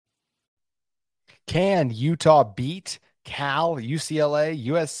Can Utah beat Cal, UCLA,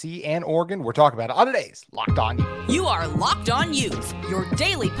 USC, and Oregon? We're talking about it on today's Locked On Utes. You are Locked On Utes, your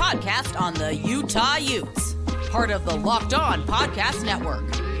daily podcast on the Utah Utes. Part of the Locked On Podcast Network.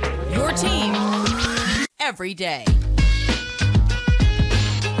 Your team every day.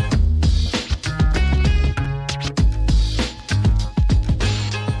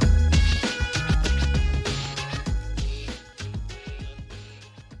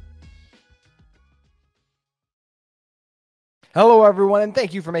 Hello, everyone, and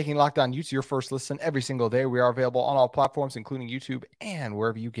thank you for making Locked On Utes your first listen every single day. We are available on all platforms, including YouTube and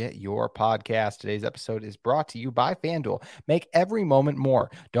wherever you get your podcast. Today's episode is brought to you by FanDuel. Make every moment more.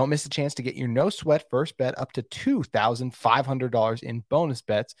 Don't miss a chance to get your no-sweat first bet up to $2,500 in bonus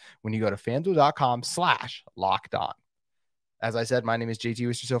bets when you go to FanDuel.com/LockedOn. As I said, my name is JT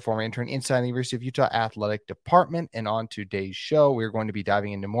Wisterso, former intern inside the University of Utah Athletic Department. And on today's show, we're going to be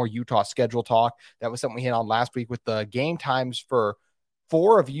diving into more Utah schedule talk. That was something we hit on last week with the game times for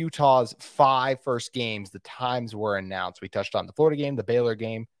 4 of Utah's 5 first games. The times were announced. We touched on the Florida game, the Baylor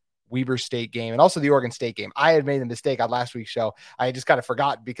game, Weber State game, and also the Oregon State game. I had made a mistake on last week's show. I had just kind of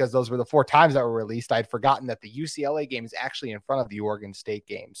forgotten because those were the 4 times that were released. I'd forgotten that the UCLA game is actually in front of the Oregon State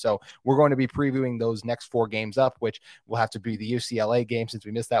game. So we're going to be previewing those next 4 games up, which will have to be the UCLA game since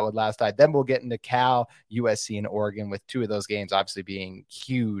we missed that one last night. Then we'll get into Cal, USC, and Oregon, with 2 of those games obviously being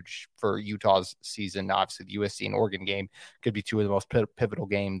huge for Utah's season. Obviously, the USC and Oregon game could be 2 of the most pivotal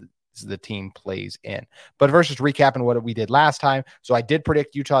games the team plays in. But first, just recapping what we did last time. So I did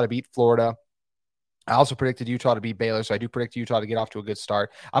predict Utah to beat Florida. I also predicted Utah to beat Baylor, so I do predict Utah to get off to a good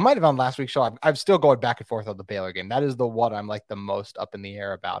start. I might have on last week's show. I'm still going back and forth on the Baylor game. That is the one I'm like the most up in the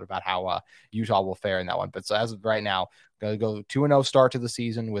air about how Utah will fare in that one. But so as of right now, going to go 2-0 start to the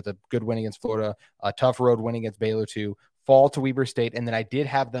season with a good win against Florida, a tough road win against Baylor too, fall to Weber State, and then I did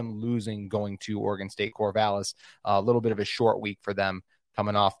have them losing going to Oregon State Corvallis. A little bit of a short week for them.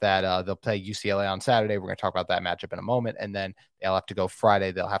 Coming off that, they'll play UCLA on Saturday. We're going to talk about that matchup in a moment. And then they'll have to go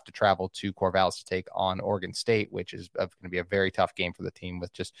Friday. They'll have to travel to Corvallis to take on Oregon State, which is going to be a very tough game for the team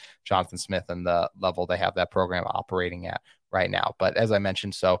with just Jonathan Smith and the level they have that program operating at right now. But as I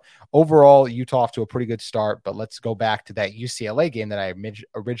mentioned, so overall, Utah off to a pretty good start. But let's go back to that UCLA game that I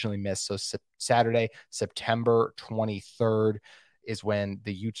originally missed. So Saturday, September 23rd. Is when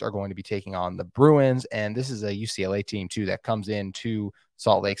the Utes are going to be taking on the Bruins. And this is a UCLA team, too, that comes in to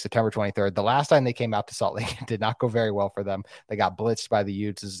Salt Lake September 23rd. The last time they came out to Salt Lake, it did not go very well for them. They got blitzed by the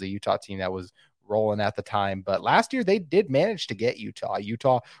Utes. This is a Utah team that was rolling at the time. But last year, they did manage to get Utah.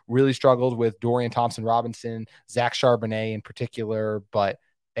 Utah really struggled with Dorian Thompson-Robinson, Zach Charbonnet in particular, but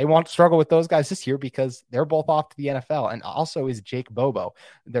they won't struggle with those guys this year because they're both off to the NFL. And also is Jake Bobo,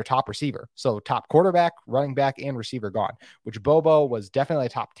 their top receiver. So top quarterback, running back, and receiver gone, which Bobo was definitely a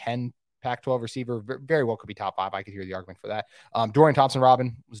top 10 Pac-12 receiver. Very well could be top 5. I could hear the argument for that. Dorian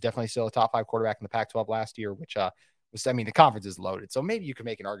Thompson-Robinson was definitely still a top 5 quarterback in the Pac-12 last year, which was, I mean, the conference is loaded. So maybe you could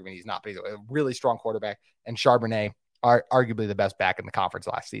make an argument he's not, but he's a really strong quarterback. And Charbonnet are arguably the best back in the conference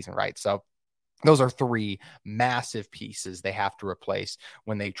last season, right? So those are 3 massive pieces they have to replace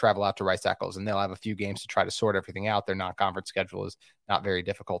when they travel out to Rice Eccles, and they'll have a few games to try to sort everything out. Their non-conference schedule is not very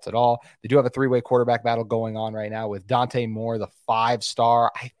difficult at all. They do have a 3-way quarterback battle going on right now with Dante Moore, the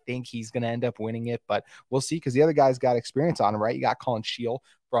 5-star. I think he's going to end up winning it, but we'll see because the other guy's got experience on him, right? You got Colin Scheel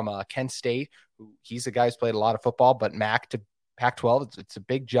from Kent State, who he's a guy who's played a lot of football, but MAC to Pac-12, it's a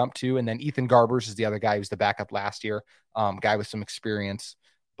big jump too. And then Ethan Garbers is the other guy who's the backup last year, guy with some experience,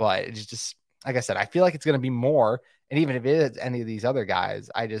 but it's just, like I said, I feel like it's going to be more. And even if it is any of these other guys,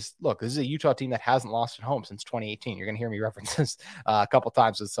 this is a Utah team that hasn't lost at home since 2018. You're going to hear me reference this a couple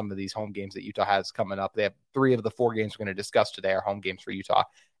times with some of these home games that Utah has coming up. They have 3 of the 4 games we're going to discuss today are home games for Utah.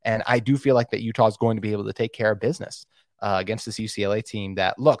 And I do feel like that Utah is going to be able to take care of business against this UCLA team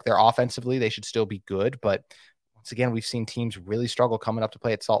that, look, they're offensively, they should still be good. But once again, we've seen teams really struggle coming up to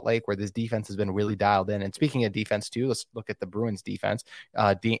play at Salt Lake where this defense has been really dialed in. And speaking of defense too, let's look at the Bruins defense.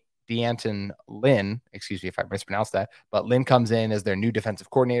 D'Anton Lynn, excuse me if I mispronounced that, but Lynn comes in as their new defensive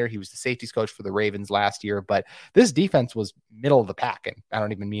coordinator. He was the safeties coach for the Ravens last year, but this defense was middle of the pack. And I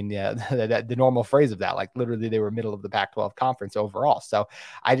don't even mean the normal phrase of that. Like literally they were middle of the Pac-12 conference overall. So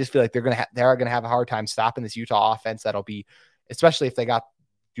I just feel like they're going to have a hard time stopping this Utah offense. That'll be, especially if they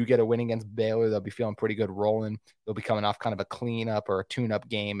do get a win against Baylor, they'll be feeling pretty good rolling. They'll be coming off kind of a cleanup or a tune-up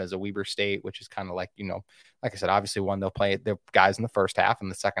game as a Weber State, which is kind of like, like I said, obviously they'll play their guys in the first half. In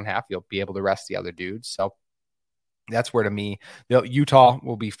the second half, you'll be able to rest the other dudes. So that's where, to me, Utah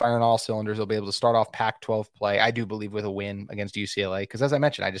will be firing all cylinders. They'll be able to start off Pac-12 play, I do believe, with a win against UCLA. Because as I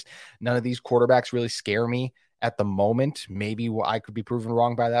mentioned, none of these quarterbacks really scare me at the moment. Maybe I could be proven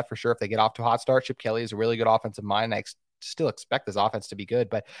wrong by that for sure if they get off to a hot start. Chip Kelly is a really good offensive mind, and I still expect this offense to be good.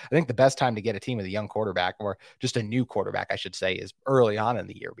 But I think the best time to get a team with a young quarterback, or just a new quarterback, I should say, is early on in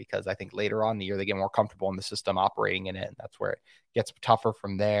the year, because I think later on in the year they get more comfortable in the system operating in it, and that's where it gets tougher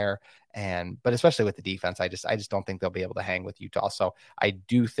from there. But especially with the defense, I just don't think they'll be able to hang with Utah. So I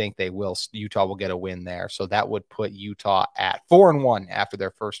do think Utah will get a win there. So that would put Utah at 4-1 after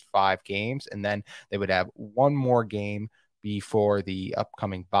their first 5 games. And then they would have one more game before the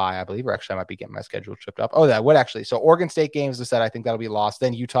upcoming bye, I believe, or actually I might be getting my schedule tripped up. Oh, that would actually. So Oregon State games, as I said, I think that'll be lost.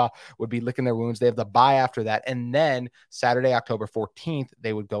 Then Utah would be licking their wounds. They have the bye after that. And then Saturday, October 14th,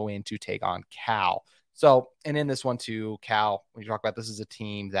 they would go in to take on Cal. So, and in this one too, Cal, when you talk about, this is a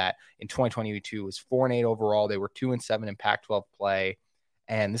team that in 2022 was 4-8 overall. They were 2-7 in Pac-12 play.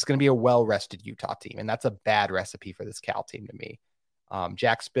 And this is going to be a well-rested Utah team. And that's a bad recipe for this Cal team to me.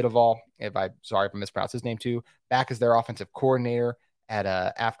 Jack Spitaval, sorry if I mispronounced his name too, back as their offensive coordinator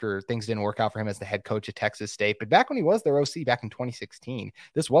after things didn't work out for him as the head coach at Texas State. But back when he was their OC back in 2016,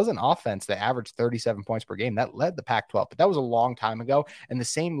 this was an offense that averaged 37 points per game. That led the Pac-12, but that was a long time ago, and the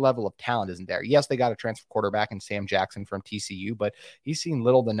same level of talent isn't there. Yes, they got a transfer quarterback in Sam Jackson from TCU, but he's seen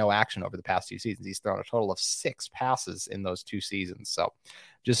little to no action over the past 2 seasons. He's thrown a total of 6 passes in those 2 seasons. So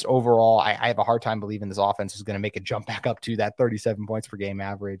just overall, I have a hard time believing this offense is going to make a jump back up to that 37 points per game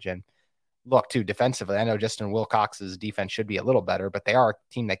average. And look, too, defensively, I know Justin Wilcox's defense should be a little better, but they are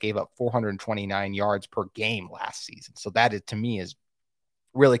a team that gave up 429 yards per game last season. So that is, to me, is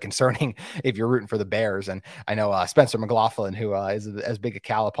really concerning if you're rooting for the Bears. And I know Spencer McLaughlin, who is as big a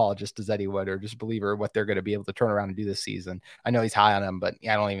Cal apologist as Eddie Wood, or just believer what they're going to be able to turn around and do this season. I know he's high on them, but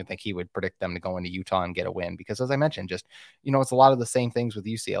I don't even think he would predict them to go into Utah and get a win, because as I mentioned, just, it's a lot of the same things with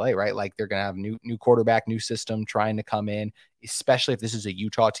UCLA, right? Like they're going to have new quarterback, new system trying to come in, especially if this is a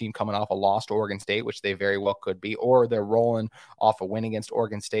Utah team coming off a loss to Oregon State, which they very well could be, or they're rolling off a win against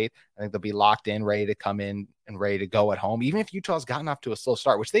Oregon State. I think they'll be locked in, ready to come in and ready to go at home. Even if Utah's gotten off to a slow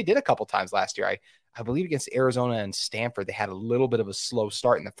start, which they did a couple times last year. I believe against Arizona and Stanford, they had a little bit of a slow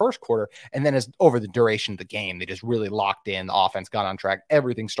start in the first quarter. And then as over the duration of the game, they just really locked in. The offense got on track.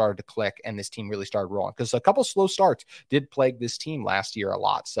 Everything started to click, and this team really started rolling, because a couple slow starts did plague this team last year a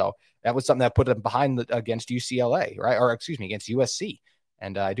lot. So that was something that put them behind against UCLA, right? Or excuse me, against USC.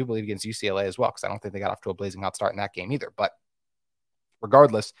 And I do believe against UCLA as well, because I don't think they got off to a blazing hot start in that game either. But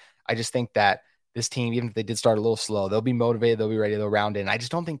regardless, I just think that this team, even if they did start a little slow, they'll be motivated, they'll be ready, they'll round in. I just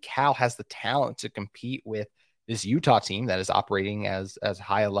don't think Cal has the talent to compete with this Utah team that is operating as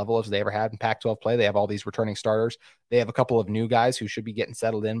high a level as they ever had in Pac-12 play. They have all these returning starters. They have a couple of new guys who should be getting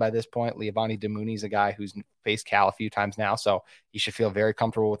settled in by this point. Leavani Demouni is a guy who's faced Cal a few times now, so he should feel very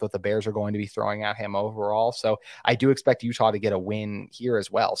comfortable with what the Bears are going to be throwing at him overall. So I do expect Utah to get a win here as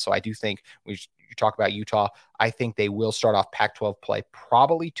well. So I do think you talk about Utah, I think they will start off Pac-12 play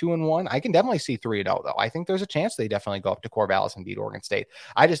probably 2-1. I can definitely see 3-0 though. I think there's a chance they definitely go up to Corvallis and beat Oregon State.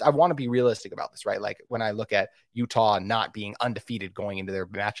 I want to be realistic about this, right? Like when I look at Utah not being undefeated going into their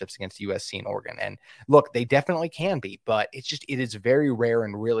matchups against USC and Oregon, and look, they definitely can be, but it is very rare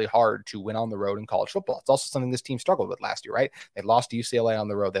and really hard to win on the road in college football. It's also something this team struggled with last year, right? They lost to UCLA on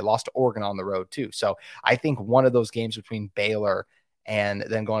the road. They lost to Oregon on the road too. So I think one of those games between Baylor and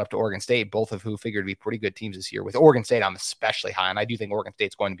then going up to Oregon State, both of who figured to be pretty good teams this year. With Oregon State, I'm especially high, and I do think Oregon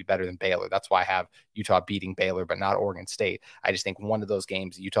State's going to be better than Baylor. That's why I have Utah beating Baylor, but not Oregon State. I just think one of those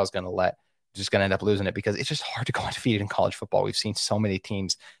games Utah's going to end up losing it, because it's just hard to go undefeated in college football. We've seen so many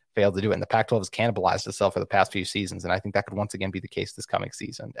teams fail to do it, and the Pac-12 has cannibalized itself for the past few seasons, and I think that could once again be the case this coming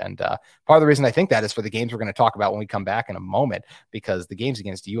season. And part of the reason I think that is for the games we're going to talk about when we come back in a moment, because the games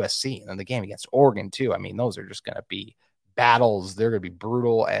against USC and then the game against Oregon too, I mean, those are just going to be battles. They're going to be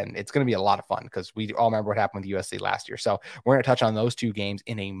brutal, and it's going to be a lot of fun, because we all remember what happened with USC last year. So we're going to touch on those 2 games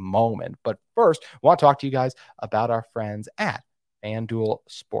in a moment. But first, I want to talk to you guys about our friends at FanDuel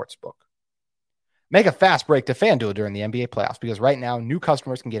Sportsbook. Make a fast break to FanDuel during the NBA playoffs, because right now, new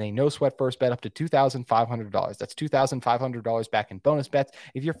customers can get a no-sweat first bet up to $2,500. That's $2,500 back in bonus bets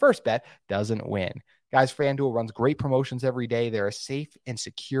if your first bet doesn't win. Guys, FanDuel runs great promotions every day. They're a safe and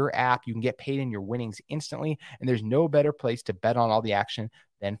secure app. You can get paid in your winnings instantly, and there's no better place to bet on all the action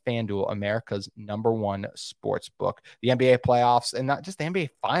than FanDuel, America's #1 sports book. The NBA playoffs, and not just the NBA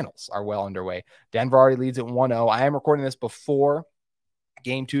finals, are well underway. Denver already leads at 1-0. I am recording this before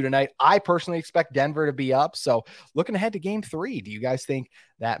Game 2 tonight. I personally expect Denver to be up. So looking ahead to Game 3, do you guys think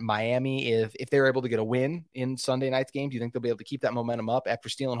that Miami, if they're able to get a win in Sunday night's game, do you think they'll be able to keep that momentum up after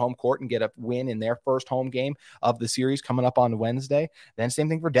stealing home court and get a win in their first home game of the series coming up on Wednesday? Then same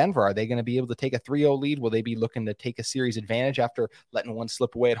thing for Denver. Are they going to be able to take a 3-0 lead? Will they be looking to take a series advantage after letting one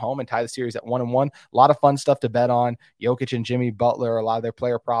slip away at home and tie the series at 1-1? A lot of fun stuff to bet on. Jokic and Jimmy Butler, a lot of their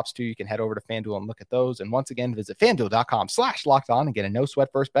player props too. You can head over to FanDuel and look at those. And once again, visit FanDuel.com/lockedon and get a no sweat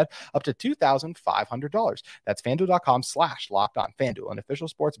first bet up to $2,500. That's FanDuel.com/lockedon. FanDuel, an official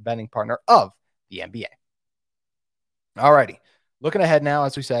sports betting partner of the NBA. All righty. Looking ahead now,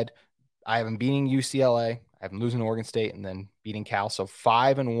 as we said, I have them beating UCLA. I have them losing Oregon State and then beating Cal. So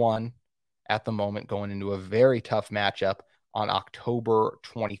 5-1 at the moment, going into a very tough matchup on October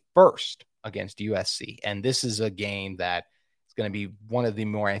 21st against USC. And this is a game that is going to be one of the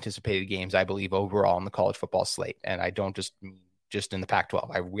more anticipated games, I believe, overall in the college football slate. And I don't just in the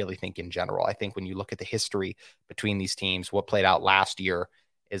Pac-12. I really think in general. I think when you look at the history between these teams, what played out last year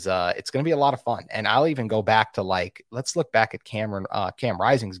is it's going to be a lot of fun. And I'll even go back to let's look back at Cam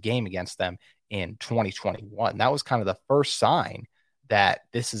Rising's game against them in 2021. That was kind of the first sign that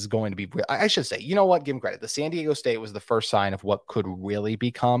this is going to be, I should say, you know what, give him credit. The San Diego State was the first sign of what could really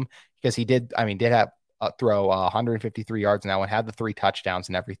become, because he did have throw 153 yards in that one, had the 3 touchdowns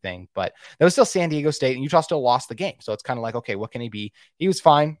and everything, but that was still San Diego State, and Utah still lost the game. So it's kind of like, okay, what can he be? He was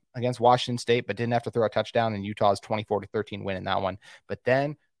fine against Washington State, but didn't have to throw a touchdown, and Utah's 24-13 win in that one. But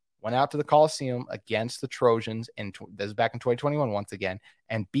then went out to the Coliseum against the Trojans, and this is back in 2021 once again,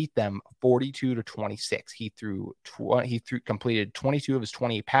 and beat them 42-26. He completed 22 of his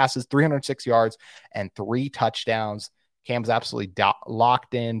 28 passes, 306 yards, and 3 touchdowns. Cam's absolutely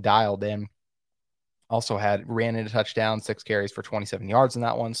locked in, dialed in. Also ran into touchdown, 6 carries for 27 yards in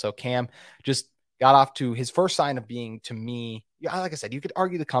that one. So Cam just got off to his first sign of being, to me, like I said, you could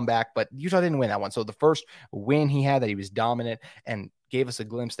argue the comeback, but Utah didn't win that one. So the first win he had, that he was dominant and gave us a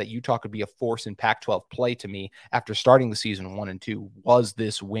glimpse that Utah could be a force in Pac-12 play, to me, after starting the season 1-2, was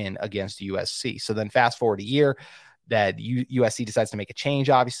this win against USC. So then fast forward a year, that USC decides to make a change.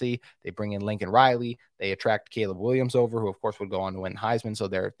 Obviously, they bring in Lincoln Riley. They attract Caleb Williams over, who of course would go on to win Heisman. So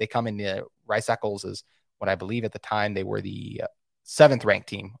they come into Rice Eccles as what I believe at the time they were the 7th ranked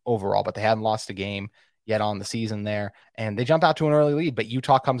team overall, but they hadn't lost a game yet on the season there. And they jump out to an early lead, but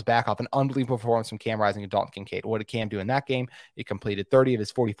Utah comes back off an unbelievable performance from Cam Rising and Dalton Kincaid. What did Cam do in that game? He completed 30 of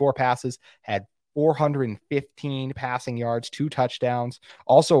his 44 passes, had 415 passing yards, 2 touchdowns,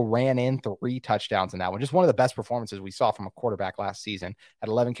 also ran in 3 touchdowns in that one. Just one of the best performances we saw from a quarterback last season. Had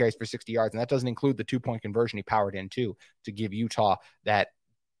 11 carries for 60 yards, and that doesn't include the 2-point conversion he powered in too, to give Utah that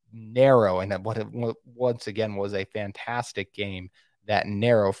narrow, and that what once again was a fantastic game, that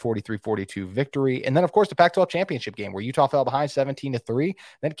narrow 43-42 victory. And then of course the Pac-12 championship game where Utah fell behind 17-3.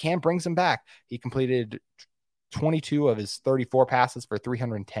 Then Cam brings them back. He completed 22 of his 34 passes for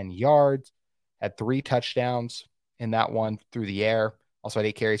 310 yards. Had 3 touchdowns in that one through the air. Also had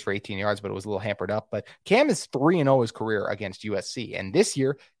 8 carries for 18 yards, but it was a little hampered up. But Cam is 3-0 his career against USC. And this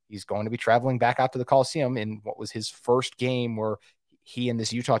year, he's going to be traveling back out to the Coliseum in what was his first game where he and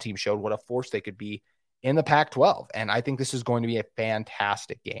this Utah team showed what a force they could be in the Pac-12. And I think this is going to be a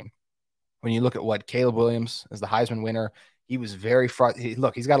fantastic game. When you look at what Caleb Williams as the Heisman winner, he was very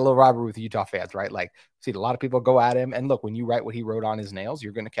look, he's got a little rivalry with Utah fans, right? Like, see, a lot of people go at him. And look, when you write what he wrote on his nails,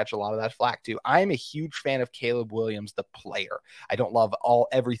 you're going to catch a lot of that flack too. I'm a huge fan of Caleb Williams, the player. I don't love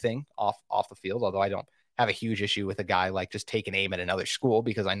everything off the field, although I don't have a huge issue with a guy like just taking aim at another school,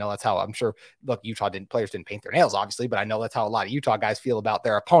 because I know that's how, I'm sure, look, players didn't paint their nails, obviously, but I know that's how a lot of Utah guys feel about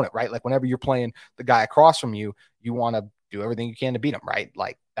their opponent, right? Like whenever you're playing the guy across from you, you want to do everything you can to beat him, right?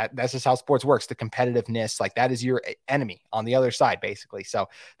 Like that's just how sports works. The competitiveness, like that is your enemy on the other side, basically. So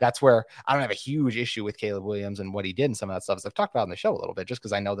that's where I don't have a huge issue with Caleb Williams and what he did and some of that stuff, as I've talked about in the show a little bit, just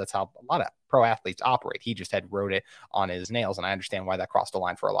because I know that's how a lot of pro athletes operate. He just had wrote it on his nails, and I understand why that crossed the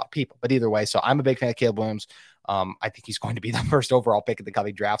line for a lot of people. But either way, so I'm a big fan of Caleb Williams. I think he's going to be the first overall pick at the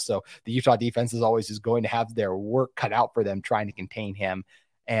coming draft. So the Utah defense is going to have their work cut out for them trying to contain him.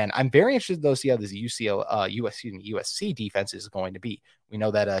 And I'm very interested, though, to see how this USC defense is going to be. We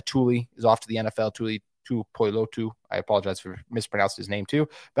know that Tuli is off to the NFL. Tuli Tuipulotu. I apologize for mispronouncing his name too.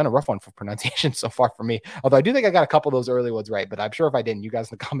 Been a rough one for pronunciation so far for me. Although I do think I got a couple of those early ones right, but I'm sure if I didn't, you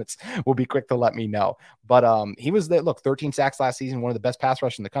guys in the comments will be quick to let me know. But he was there. Look, 13 sacks last season, one of the best pass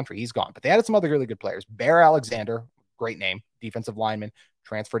rushers in the country. He's gone. But they added some other really good players. Bear Alexander, great name, defensive lineman,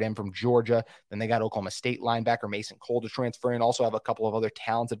 transferred in from Georgia. Then they got Oklahoma State linebacker Mason Cole to transfer in. Also have a couple of other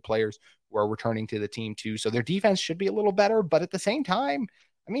talented players who are returning to the team too. So their defense should be a little better, but at the same time,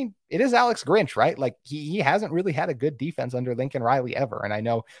 I mean, it is Alex Grinch, right? Like he hasn't really had a good defense under Lincoln Riley ever. And I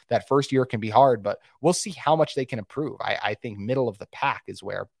know that first year can be hard, but we'll see how much they can improve. I think middle of the pack is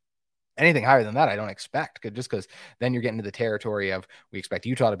where anything higher than that, I don't expect. Just because then you're getting to the territory of we expect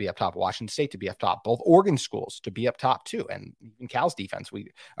Utah to be up top, Washington State to be up top, both Oregon schools to be up top too, and even Cal's defense.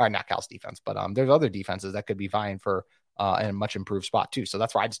 We are not Cal's defense, but there's other defenses that could be vying for a much improved spot too. So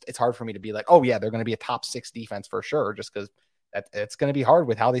that's why it's hard for me to be like, oh yeah, they're going to be a top 6 defense for sure, just because it's going to be hard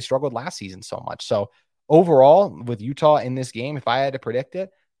with how they struggled last season so much. So overall, with Utah in this game, if I had to predict it,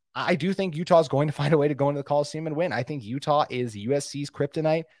 I do think Utah is going to find a way to go into the Coliseum and win. I think Utah is USC's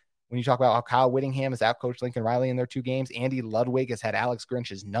kryptonite. When you talk about how Kyle Whittingham has outcoached Lincoln Riley in their 2 games, Andy Ludwig has had Alex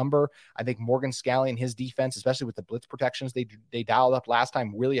Grinch's number. I think Morgan Scalley and his defense, especially with the blitz protections they dialed up last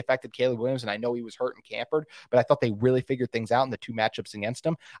time, really affected Caleb Williams. And I know he was hurt and campered, but I thought they really figured things out in the 2 matchups against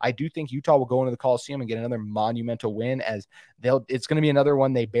him. I do think Utah will go into the Coliseum and get another monumental win, as it's going to be another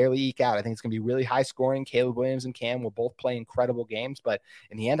one they barely eke out. I think it's going to be really high scoring. Caleb Williams and Cam will both play incredible games, but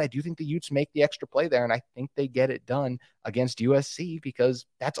in the end, I do think the Utes make the extra play there, and I think they get it done against USC because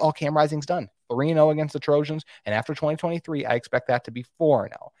that's all Cam Rising's done. 3-0 against the Trojans, and after 2023, I expect that to be 4-0.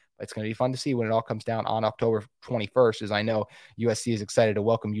 But it's going to be fun to see when it all comes down on October 21st, as I know USC is excited to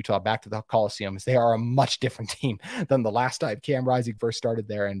welcome Utah back to the Coliseum, as they are a much different team than the last time Cam Rising first started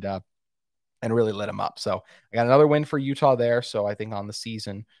there and really lit them up. So I got another win for Utah there. So I think on the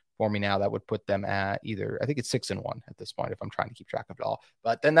season for me now, that would put them at either, I think it's 6-1 at this point, if I'm trying to keep track of it all.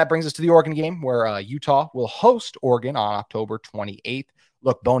 But then that brings us to the Oregon game, where Utah will host Oregon on October 28th.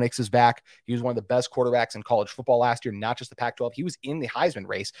 Look, Bo Nix is back. He was one of the best quarterbacks in college football last year, not just the Pac-12. He was in the Heisman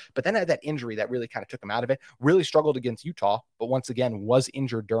race, but then had that injury that really kind of took him out of it. Really struggled against Utah, but once again was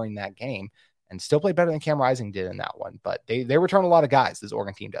injured during that game. And still played better than Cam Rising did in that one. But they return a lot of guys, this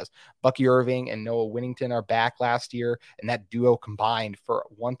Oregon team does. Bucky Irving and Noah Winnington are back last year, and that duo combined for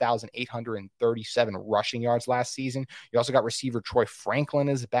 1,837 rushing yards last season. You also got receiver Troy Franklin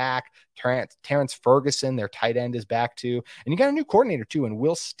is back. Terrence Ferguson, their tight end, is back too. And you got a new coordinator too in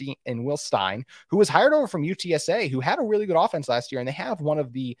Will Stein, who was hired over from UTSA, who had a really good offense last year. And they have one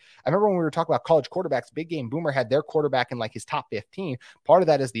of the, I remember when we were talking about college quarterbacks, Big Game Boomer had their quarterback in like his top 15. Part of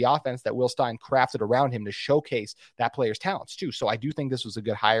that is the offense that Will Stein crafted around him to showcase that player's talents too. So I do think this was a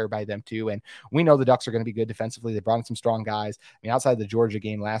good hire by them too. And we know the Ducks are going to be good defensively. They brought in some strong guys. I mean, outside the Georgia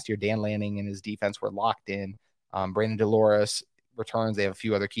game last year, Dan Lanning and his defense were locked in. Brandon Dolores returns. They have a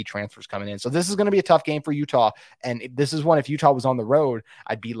few other key transfers coming in. So this is going to be a tough game for Utah. And this is one, if Utah was on the road,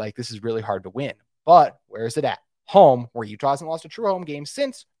 I'd be like, this is really hard to win. But where is it at? Home, where Utah hasn't lost a true home game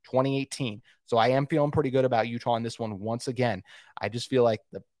since 2018. So I am feeling pretty good about Utah in this one once again. I just feel like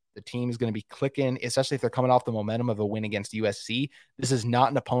the team is going to be clicking, especially if they're coming off the momentum of a win against USC. This is not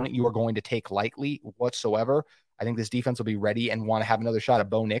an opponent you are going to take lightly whatsoever. I think this defense will be ready and want to have another shot at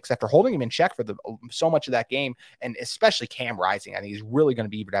Bo Nix after holding him in check for so much of that game, and especially Cam Rising. I think he's really going to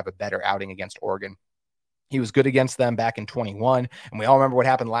be able to have a better outing against Oregon. He was good against them back in 21. And we all remember what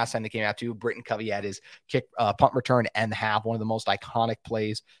happened last time they came out too. Britton Covey had his punt return and half, one of the most iconic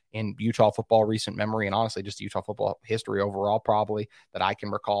plays in Utah football recent memory. And honestly, just Utah football history overall, probably that I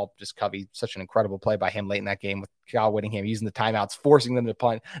can recall. Just Covey, such an incredible play by him late in that game with Kyle Whittingham using the timeouts, forcing them to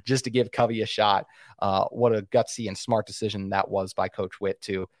punt just to give Covey a shot. What a gutsy and smart decision that was by Coach Witt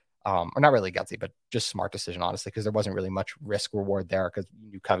too. Or not really gutsy, but just smart decision, honestly, because there wasn't really much risk reward there because you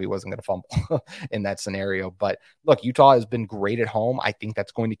knew Covey wasn't going to fumble in that scenario. But look, Utah has been great at home. I think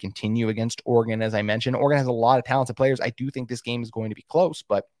that's going to continue against Oregon, as I mentioned. Oregon has a lot of talented players. I do think this game is going to be close,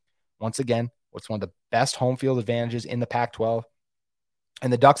 but once again, it's one of the best home field advantages in the Pac-12.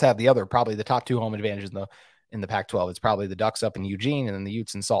 And the Ducks have the other, probably the top 2 home advantages in the Pac-12. It's probably the Ducks up in Eugene and then the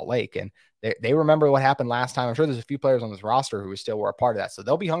Utes in Salt Lake. And they remember what happened last time. I'm sure there's a few players on this roster who still were a part of that. So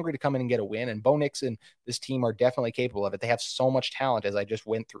they'll be hungry to come in and get a win. And Bo Nix and this team are definitely capable of it. They have so much talent, as I just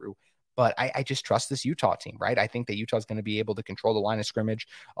went through. But I just trust this Utah team, right? I think that Utah is going to be able to control the line of scrimmage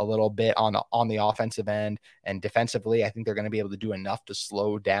a little bit on the offensive end. And defensively, I think they're going to be able to do enough to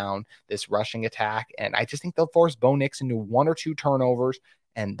slow down this rushing attack. And I just think they'll force Bo Nix into 1 or 2 turnovers.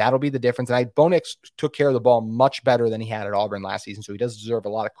 And that'll be the difference. And Bo Nix took care of the ball much better than he had at Auburn last season. So he does deserve a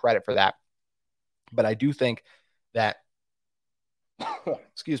lot of credit for that. But I do think that,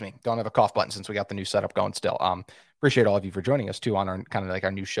 excuse me, don't have a cough button since we got the new setup going still. Appreciate all of you for joining us too on our kind of like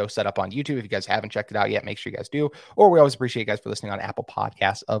our new show setup on YouTube. If you guys haven't checked it out yet, make sure you guys do. Or we always appreciate you guys for listening on Apple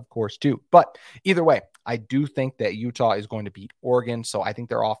Podcasts, of course, too. But either way, I do think that Utah is going to beat Oregon. So I think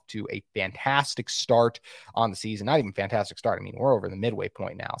they're off to a fantastic start on the season. Not even fantastic start. I mean, we're over the midway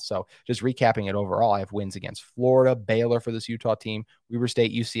point now. So just recapping it overall, I have wins against Florida, Baylor for this Utah team, Weber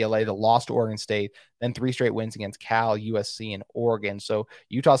State, UCLA, the lost to Oregon State, then 3 straight wins against Cal, USC, and Oregon. So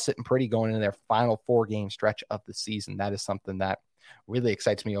Utah's sitting pretty going into their final 4-game stretch of the season. That is something that really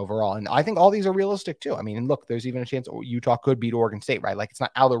excites me overall. And I think all these are realistic too. I mean, look, there's even a chance Utah could beat Oregon State, right? Like, it's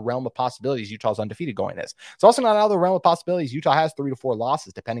not out of the realm of possibilities. Utah's undefeated going this. It's also not out of the realm of possibilities. Utah has 3 to 4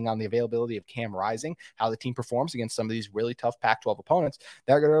 losses, depending on the availability of Cam Rising, how the team performs against some of these really tough Pac-12 opponents.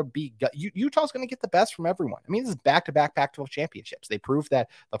 They're going to be, Utah's going to get the best from everyone. I mean, this is back-to-back Pac-12 championships. They proved that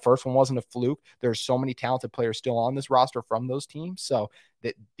the first one wasn't a fluke. There's so many talented players still on this roster from those teams. So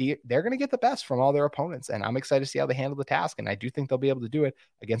that they're going to get the best from all their opponents. And I'm excited to see how they handle the task. And I do think they'll be able to do it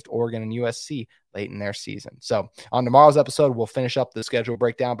against Oregon and USC late in their season. So on tomorrow's episode, we'll finish up the schedule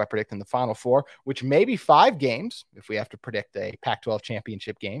breakdown by predicting the Final Four, which may be 5 games if we have to predict a Pac-12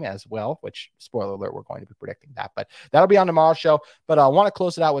 championship game as well, which, spoiler alert, we're going to be predicting that. But that'll be on tomorrow's show. But I want to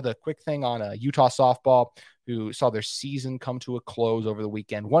close it out with a quick thing on Utah softball, who saw their season come to a close over the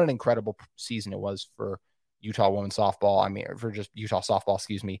weekend. What an incredible season it was for Utah women's softball. I mean, for just Utah softball,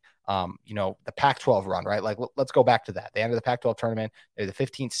 excuse me. The Pac-12 run, right? Like, let's go back to that. They entered the Pac-12 tournament. They're the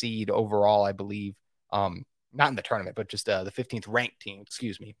 15th seed overall, I believe. Not in the tournament, but just the 15th ranked team,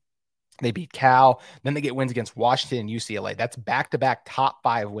 excuse me. They beat Cal. Then they get wins against Washington and UCLA. That's back-to-back top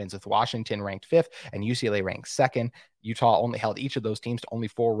 5 wins, with Washington ranked 5th and UCLA ranked 2nd. Utah only held each of those teams to only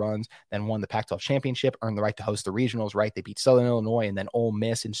 4 runs, then won the Pac-12 championship, earned the right to host the regionals, right? They beat Southern Illinois and then Ole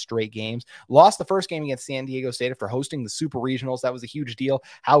Miss in straight games. Lost the first game against San Diego State for hosting the Super Regionals. That was a huge deal.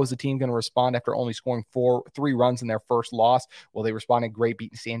 How was the team going to respond after only scoring 3 runs in their first loss? Well, they responded great,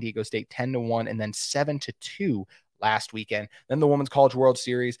 beating San Diego State 10-1 and then 7-2 last weekend. Then the Women's College World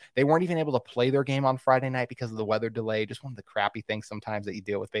Series. They weren't even able to play their game on Friday night because of the weather delay. Just one of the crappy things sometimes that you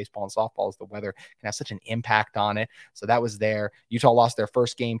deal with baseball and softball is the weather can have such an impact on it. So that was there. Utah lost their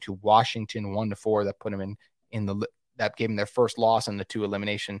first game to Washington 1-4. That put them that gave them their first loss in the 2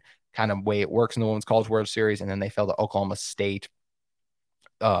 elimination kind of way it works in the Women's College World Series. And then they fell to Oklahoma State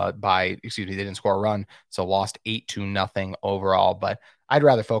they didn't score a run, so lost 8-0 overall. But I'd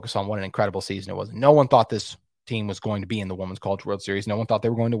rather focus on what an incredible season it was. No one thought this team was going to be in the Women's College World Series. No one thought they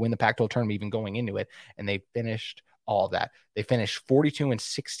were going to win the Pac-12 tournament even going into it, and they finished all of that. They finished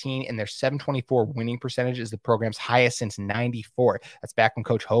 42-16, and their .724 winning percentage is the program's highest since '94. That's back when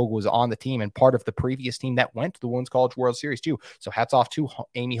Coach Hogue was on the team and part of the previous team that went to the Women's College World Series too. So hats off to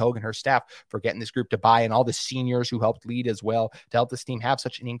Amy Hogue and her staff for getting this group to buy, and all the seniors who helped lead as well to help this team have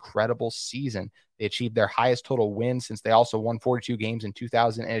such an incredible season. They achieved their highest total win since they also won 42 games in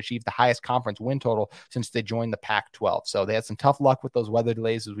 2000 and achieved the highest conference win total since they joined the Pac-12. So they had some tough luck with those weather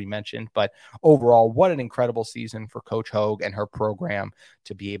delays, as we mentioned, but overall, what an incredible season for Coach Hogue and her program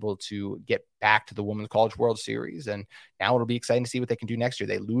to be able to get back to the Women's College World Series. And now it'll be exciting to see what they can do next year.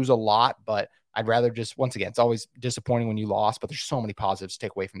 They lose a lot, but I'd rather just, once again, it's always disappointing when you lost, but there's so many positives to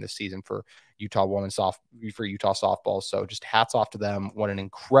take away from this season for Utah softball. So just hats off to them. What an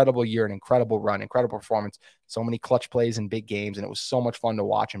incredible year, an incredible run, incredible performance. So many clutch plays in big games, and it was so much fun to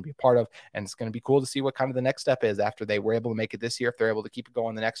watch and be a part of. And it's going to be cool to see what kind of the next step is after they were able to make it this year, if they're able to keep it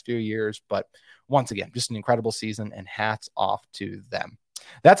going the next few years. But once again, just an incredible season, and hats off to them.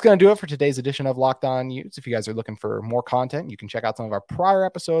 That's going to do it for today's edition of Locked On Utes. If you guys are looking for more content, you can check out some of our prior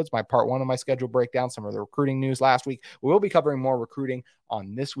episodes, my part 1 of my schedule breakdown, some of the recruiting news last week. We will be covering more recruiting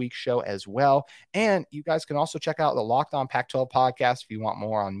on this week's show as well. And you guys can also check out the Locked On Pac-12 podcast if you want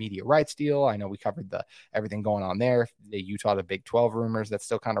more on media rights deal. I know we covered everything going on there, the Utah to Big 12 rumors that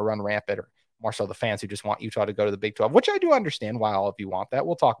still kind of run rampant, or more so the fans who just want Utah to go to the Big 12, which I do understand why all of you want that.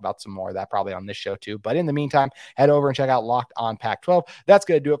 We'll talk about some more of that probably on this show too. But in the meantime, head over and check out Locked On Pac-12. That's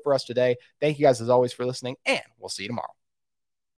going to do it for us today. Thank you guys as always for listening, and we'll see you tomorrow.